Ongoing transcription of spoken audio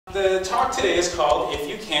The talk today is called If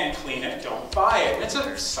You Can't Clean It, Don't Buy It. And it's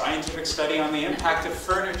a scientific study on the impact of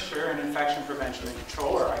furniture and infection prevention and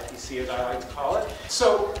control, or IPC as I like to call it.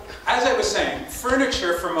 So, as I was saying,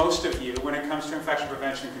 furniture for most of you, when it comes to infection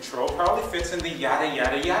prevention and control, probably fits in the yada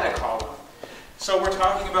yada yada column. So we're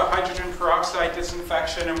talking about hydrogen peroxide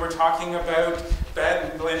disinfection, and we're talking about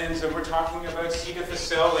bed linens, and we're talking about C.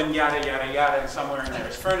 difficile, and yada yada yada, and somewhere in there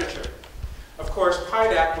is furniture. Of course,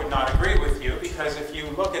 PIDAC would not agree with you, because if you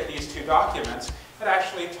look at these two documents, it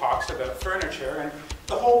actually talks about furniture. And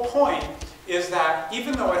the whole point is that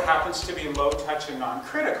even though it happens to be low touch and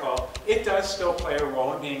non-critical, it does still play a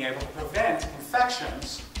role in being able to prevent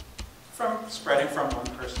infections from spreading from one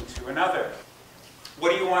person to another.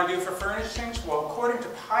 What do you want to do for furnishings? Well, according to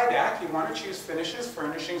PIDAC, you want to choose finishes,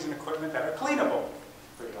 furnishings, and equipment that are cleanable.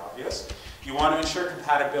 Pretty obvious. You want to ensure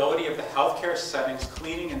compatibility of the healthcare settings,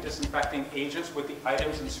 cleaning and disinfecting agents with the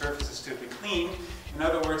items and surfaces to be cleaned. In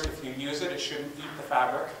other words, if you use it, it shouldn't eat the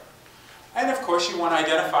fabric. And of course, you want to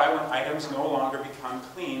identify when items no longer become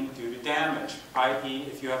clean due to damage, i.e.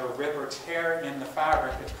 if you have a rip or tear in the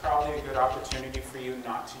fabric, it's probably a good opportunity for you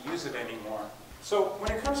not to use it anymore. So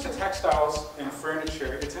when it comes to textiles and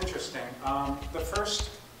furniture, it's interesting. The first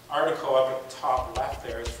article up at the top left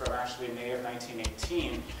there is from actually May of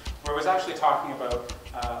 1918, where it was actually talking about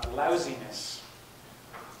lousiness,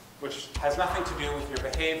 which has nothing to do with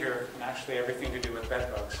your behavior and actually everything to do with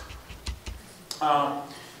bed bugs.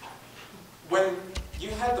 When you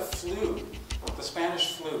had the flu, the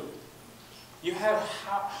Spanish flu, you had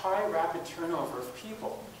high rapid turnover of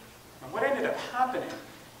people. And what ended up happening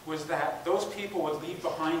was that those people would leave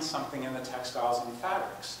behind something in the textiles and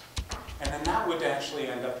fabrics. And then that would actually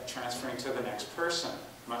end up transferring to the next person,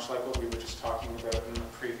 much like what we were just talking about in the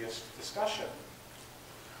previous discussion.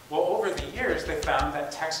 Well, over the years, they found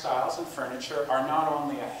that textiles and furniture are not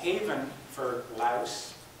only a haven for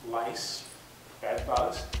louse, lice, bed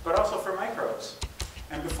bugs, but also for microbes.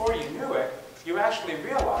 And before you knew it, you actually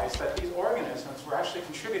realized that these organisms were actually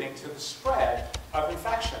contributing to the spread of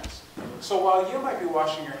infections. So while you might be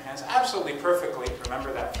washing your hands absolutely perfectly,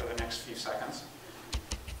 remember that for the next few seconds,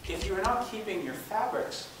 if you're not keeping your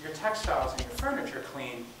fabrics, your textiles, and your furniture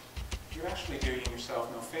clean, you're actually doing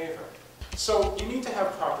yourself no favor. So you need to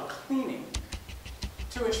have proper cleaning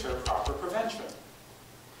to ensure proper prevention.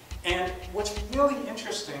 And what's really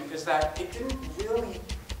interesting is that it didn't really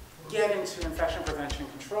get into infection prevention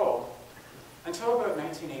control until about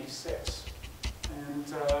 1986.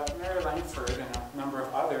 And Mary Langford and a number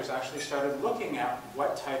of others actually started looking at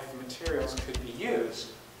what type of materials could be used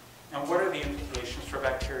and what are the implications for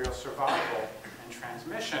bacterial survival and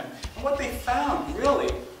transmission. And what they found, really,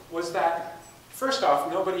 was that, first off,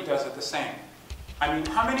 nobody does it the same. I mean,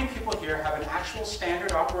 how many people here have an actual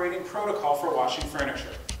standard operating protocol for washing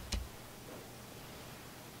furniture?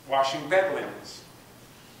 Washing bed linens.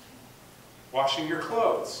 Washing your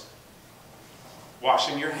clothes.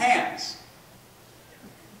 Washing your hands.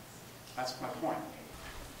 That's my point.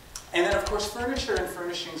 And then, of course, furniture and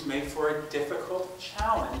furnishings make for a difficult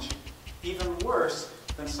challenge, even worse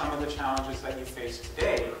than some of the challenges that you face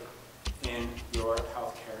today in your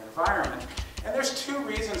healthcare environment. And there's two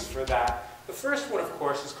reasons for that. The first one, of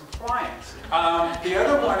course, is compliance. The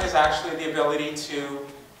other one is actually the ability to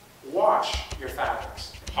wash your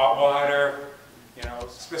fabrics. Hot water,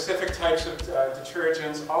 specific types of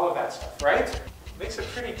detergents, all of that stuff, right? Makes it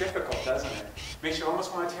pretty difficult, doesn't it? Makes you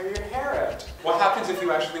almost want to tear your hair out. What happens if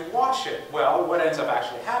you actually wash it? Well, what ends up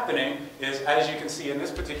actually happening is, as you can see in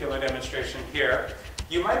this particular demonstration here,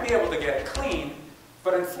 you might be able to get it clean,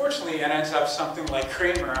 but unfortunately it ends up something like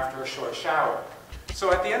Kramer after a short shower.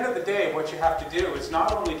 So at the end of the day, what you have to do is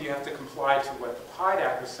not only do you have to comply to what the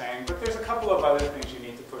PIDAC was saying, but there's a couple of other things you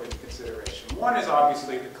need to put into consideration. One is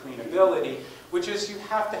obviously the cleanability, which is you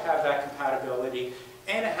have to have that compatibility,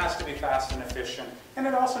 and it has to be fast and efficient, and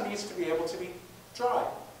it also needs to be able to be dry,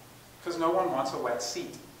 because no one wants a wet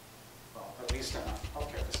seat. Well, at least in a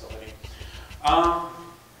healthcare facility.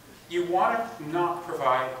 You want to not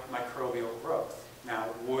provide microbial growth. Now,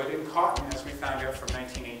 wood and cotton, as we found out from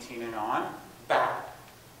 1918 and on, bad.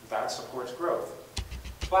 That supports growth.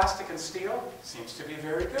 Plastic and steel seems to be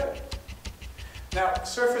very good. Now,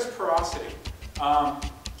 surface porosity.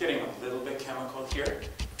 Getting a little bit chemical here.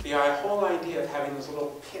 The whole idea of having those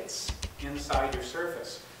little pits inside your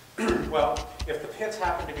surface. Well, if the pits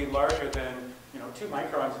happen to be larger than 2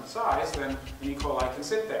 microns in size, then an E. coli can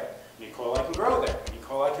sit there. An E. coli can grow there. An E.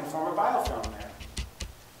 coli can form a biofilm there.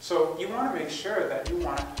 So you want to make sure that you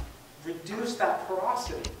want to reduce that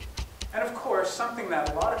porosity. And of course, something that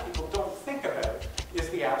a lot of people don't think about is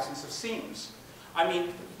the absence of seams. I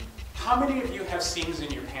mean, how many of you have seams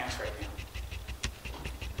in your pants right now?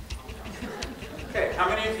 Okay, how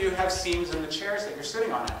many of you have seams in the chairs that you're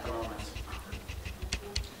sitting on at the moment?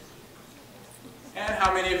 And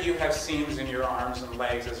how many of you have seams in your arms and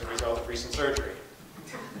legs as a result of recent surgery?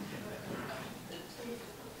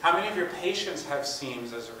 How many of your patients have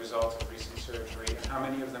seams as a result of recent surgery? And how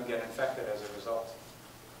many of them get infected as a result?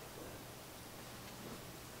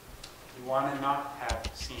 You want to not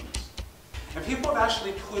have seams. And people have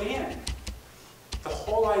actually put in the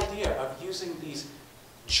whole idea of using these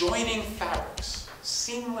joining fabrics,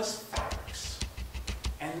 seamless fabrics.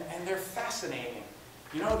 And they're fascinating.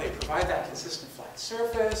 You know, they provide that consistent flat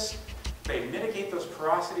surface. They mitigate those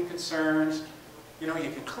porosity concerns. You know,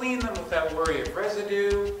 you can clean them without worry of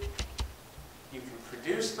residue. You can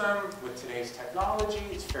produce them with today's technology.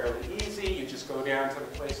 It's fairly easy. You just go down to the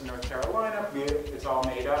place in North Carolina. It's all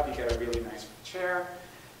made up. You get a really nice chair.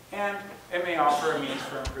 And it may offer a means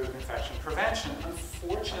for improved infection prevention.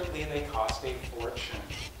 Unfortunately, they cost a fortune.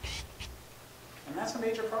 And that's a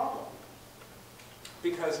major problem.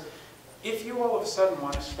 Because if you all of a sudden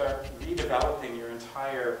want to start redeveloping your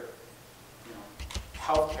entire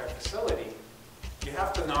healthcare facility, you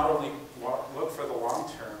have to not only look for the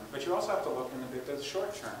long term, but you also have to look in the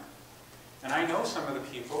short term. And I know some of the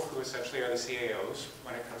people who essentially are the CAOs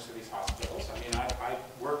when it comes to these hospitals. I mean, I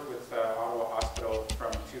worked with Ottawa Hospital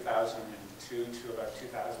from 2002 to about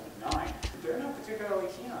 2009. They're not particularly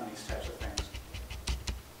keen on these types of things.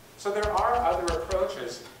 So there are other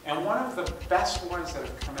approaches, and one of the best ones that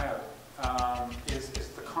have come out is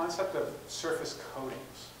the concept of surface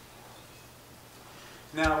coatings.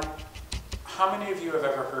 Now, how many of you have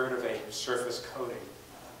ever heard of a surface coating?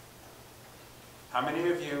 How many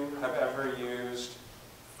of you have ever used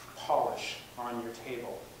polish on your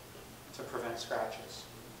table to prevent scratches?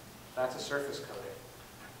 That's a surface coating.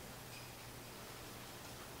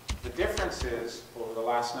 The difference is, over the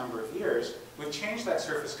last number of years, we've changed that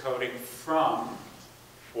surface coating from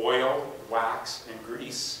oil, wax, and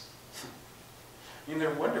grease. I mean,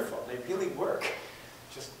 they're wonderful. They really work,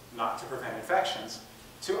 just not to prevent infections,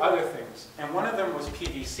 to other things. And one of them was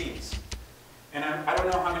PVCs. And I don't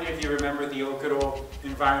know how many of you remember the good old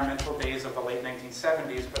environmental days of the late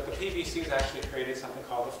 1970s, but the PVCs actually created something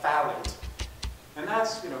called a phthalate. And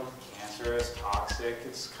that's, cancerous, toxic,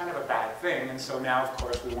 it's kind of a bad thing. And so now, of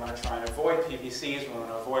course, we want to try and avoid PVCs, we want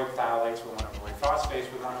to avoid phthalates, we want to avoid phosphates,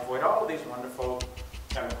 we want to avoid all of these wonderful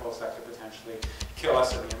chemicals that could potentially kill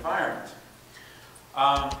us in the environment.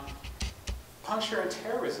 Puncture and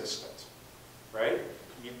tear resistant, right?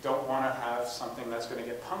 You don't want to have something that's going to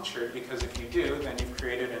get punctured, because if you do, then you've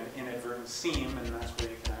created an inadvertent seam, and that's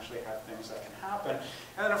where you can actually have things that can happen.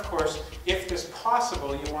 And then, of course, if this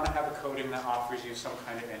possible, you want to have a coating that offers you some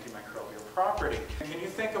kind of antimicrobial property. And can you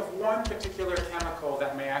think of one particular chemical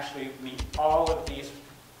that may actually meet all of these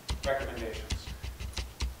recommendations?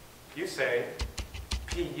 You say,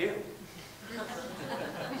 PU.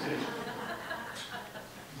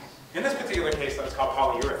 In this particular case, that's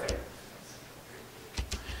called polyurethane.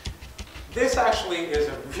 This actually is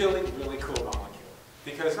a really, really cool molecule,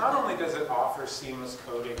 because not only does it offer seamless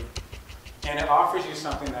coating, and it offers you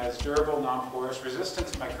something that is durable, non-porous, resistant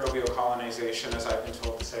to microbial colonization, as I've been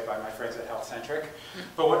told to say by my friends at healthHcentric.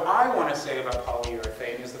 But what I want to say about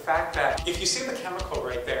polyurethane is the fact that if you see the chemical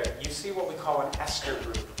right there, you see what we call an ester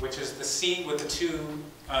group, which is the C with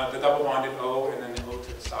the double bonded O and then the O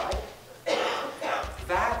to the side.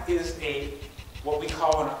 That is what we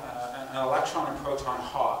call an electron and proton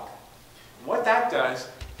hog. What that does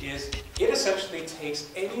is it essentially takes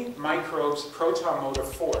any microbe's proton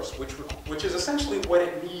motive force, which is essentially what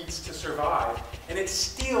it needs to survive, and it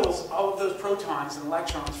steals all of those protons and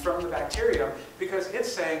electrons from the bacterium, because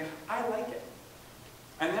it's saying, I like it.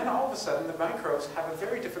 And then all of a sudden, the microbes have a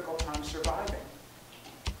very difficult time surviving.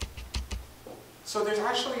 So there's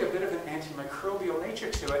actually a bit of an antimicrobial nature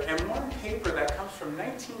to it, and one paper that comes from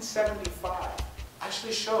 1975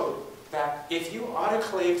 actually showed that if you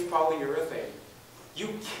autoclaved polyurethane, you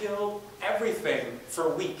killed everything for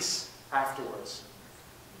weeks afterwards.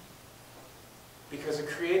 Because it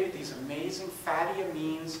created these amazing fatty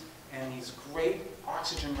amines and these great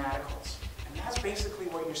oxygen radicals. And that's basically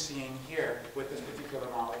what you're seeing here with this particular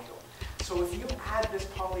molecule. So if you add this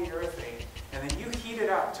polyurethane and then you heat it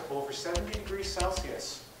up to over 70 degrees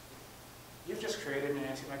Celsius, you've just created an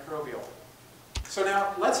antimicrobial. So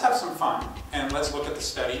now let's have some fun and let's look at the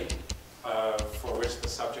study for which the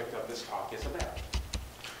subject of this talk is about.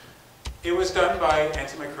 It was done by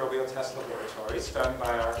Antimicrobial Test Laboratories, done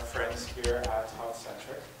by our friends here at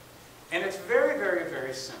healthHcentric. And it's very, very,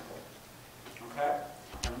 very simple. Okay?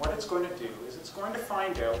 And what it's going to do is it's going to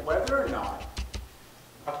find out whether or not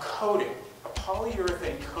a coating, a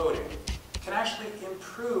polyurethane coating, can actually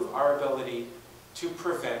improve our ability to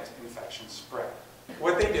prevent infection spread.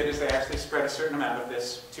 What they did is they actually spread a certain amount of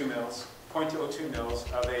this, 2 mils, 0.02 mils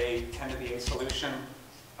of a 10 to the 8 solution,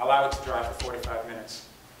 allow it to dry for 45 minutes.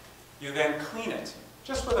 You then clean it,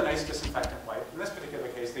 just with a nice disinfectant wipe. In this particular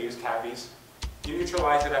case, they use cavies. You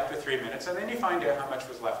neutralize it after 3 minutes, and then you find out how much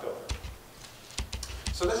was left over.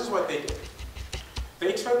 So this is what they did.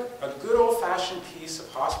 They took a good old-fashioned piece of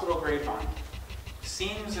hospital-grade vinyl,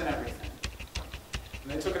 seams and everything,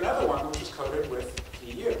 and they took another one which was coated with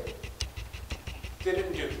PU.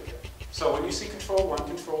 Didn't duplicate. So when you see control 1,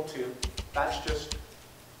 control 2, that's just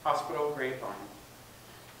hospital-grade vinyl.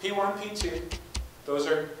 P1, P2, those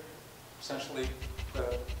are essentially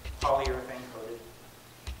the polyurethane coated.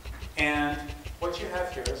 And what you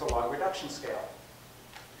have here is a log reduction scale.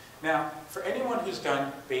 Now, for anyone who's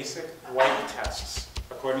done basic wipe tests,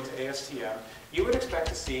 according to ASTM, you would expect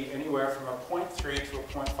to see anywhere from a 0.3 to a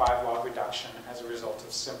 0.5 log reduction as a result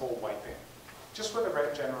of simple wiping, just with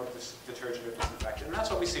a general detergent or disinfectant. And that's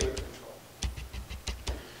what we see with the control.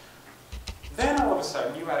 Then all of a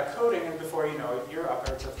sudden, you add a coating, and before you know it, you're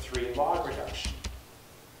upwards of 3 log reduction.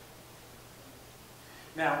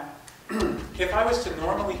 Now, if I was to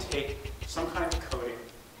normally take some kind of coating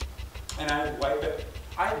and I would wipe it,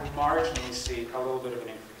 I'd marginally see a little bit of an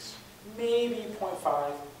increase. Maybe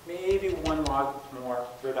 0.5, maybe 1 log more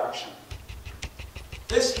reduction.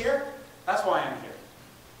 This here, that's why I'm here.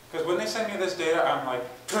 Because when they send me this data, I'm like,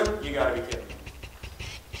 you gotta be kidding me.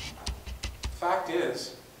 Fact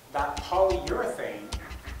is, that polyurethane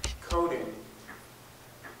coating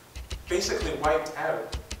basically wiped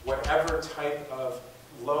out whatever type of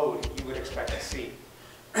load you would expect to see.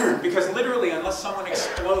 Because literally, unless someone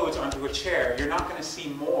explodes onto a chair, you're not going to see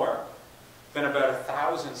more than about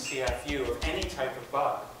 1,000 CFU of any type of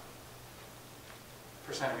bug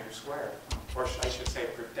per centimeter squared, or I should say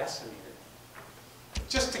per decimeter.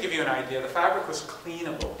 Just to give you an idea, the fabric was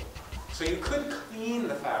cleanable. So you could clean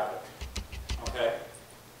the fabric, okay?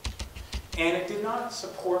 And it did not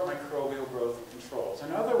support microbial growth and controls.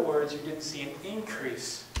 In other words, you didn't see an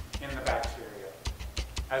increase in the bacteria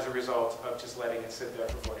as a result of just letting it sit there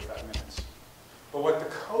for 45 minutes. But what the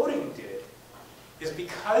coating did is,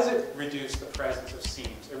 because it reduced the presence of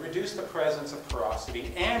seams, it reduced the presence of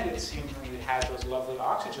porosity, and it seemingly had those lovely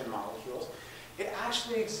oxygen molecules, it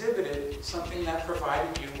actually exhibited something that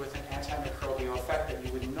provided you with an antimicrobial effect that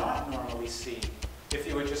you would not normally see if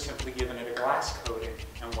you were just simply given it a glass coating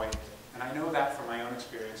and wiped it. And I know that from my own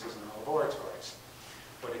experiences in the laboratories.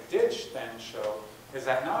 What it did then show is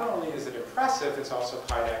that not only is it impressive, it's also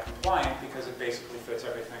PIDAC compliant, because it basically fits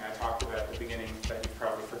everything I talked about at the beginning that you've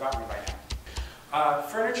probably forgotten by now.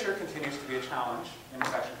 Furniture continues to be a challenge in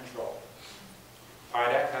infection control.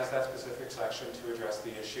 PIDAC has that specific section to address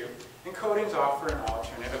the issue, and coatings offer an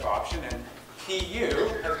alternative option, and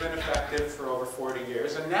PU has been effective for over 40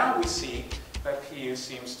 years, and now we see that PU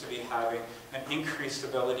seems to be having an increased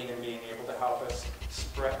ability in being able to help us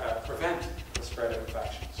prevent the spread of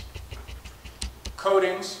infections.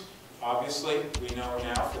 Coatings, obviously, we know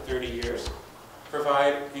now for 30 years,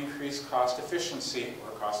 provide increased cost efficiency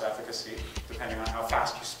or cost efficacy, depending on how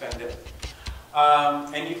fast you spend it.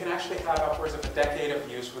 And you can actually have upwards of a decade of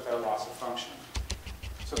use without loss of function.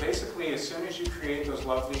 So basically, as soon as you create those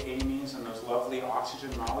lovely amines and those lovely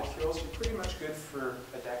oxygen molecules, you're pretty much good for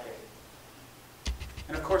a decade.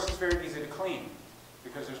 And of course, it's very easy to clean,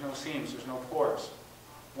 because there's no seams, there's no pores.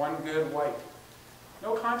 One good wipe.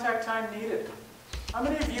 No contact time needed. How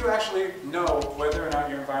many of you actually know whether or not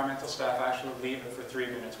your environmental staff actually leave it for 3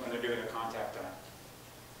 minutes when they're doing a contact time?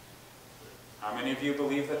 How many of you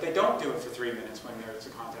believe that they don't do it for 3 minutes when there's a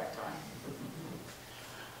contact time?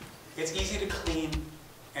 It's easy to clean,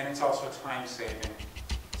 and it's also time-saving,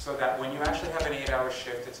 so that when you actually have an 8-hour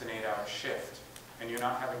shift, it's an 8-hour shift, and you're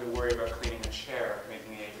not having to worry about cleaning a chair,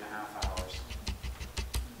 making 8.5 hours.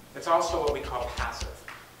 It's also what we call passive.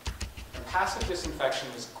 And passive disinfection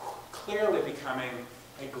is clearly becoming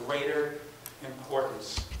a greater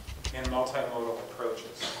importance in multimodal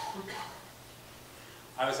approaches.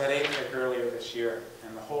 I was at APEC earlier this year,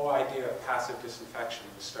 and the whole idea of passive disinfection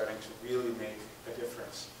was starting to really make a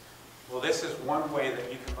difference. Well, this is one way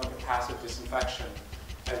that you can look at passive disinfection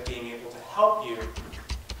as being able to help you,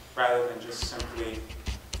 rather than just simply,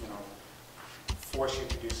 force you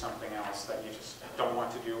to do something else that you just don't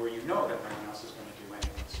want to do, or you know that no one else is going to do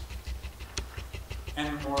anyways.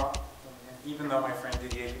 And more, even though my friend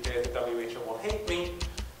Didier today at the WHO will hate me,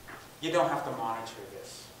 you don't have to monitor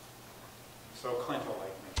this. So Clint will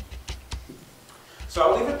like me. So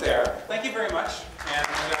I'll leave it there. Thank you very much. And,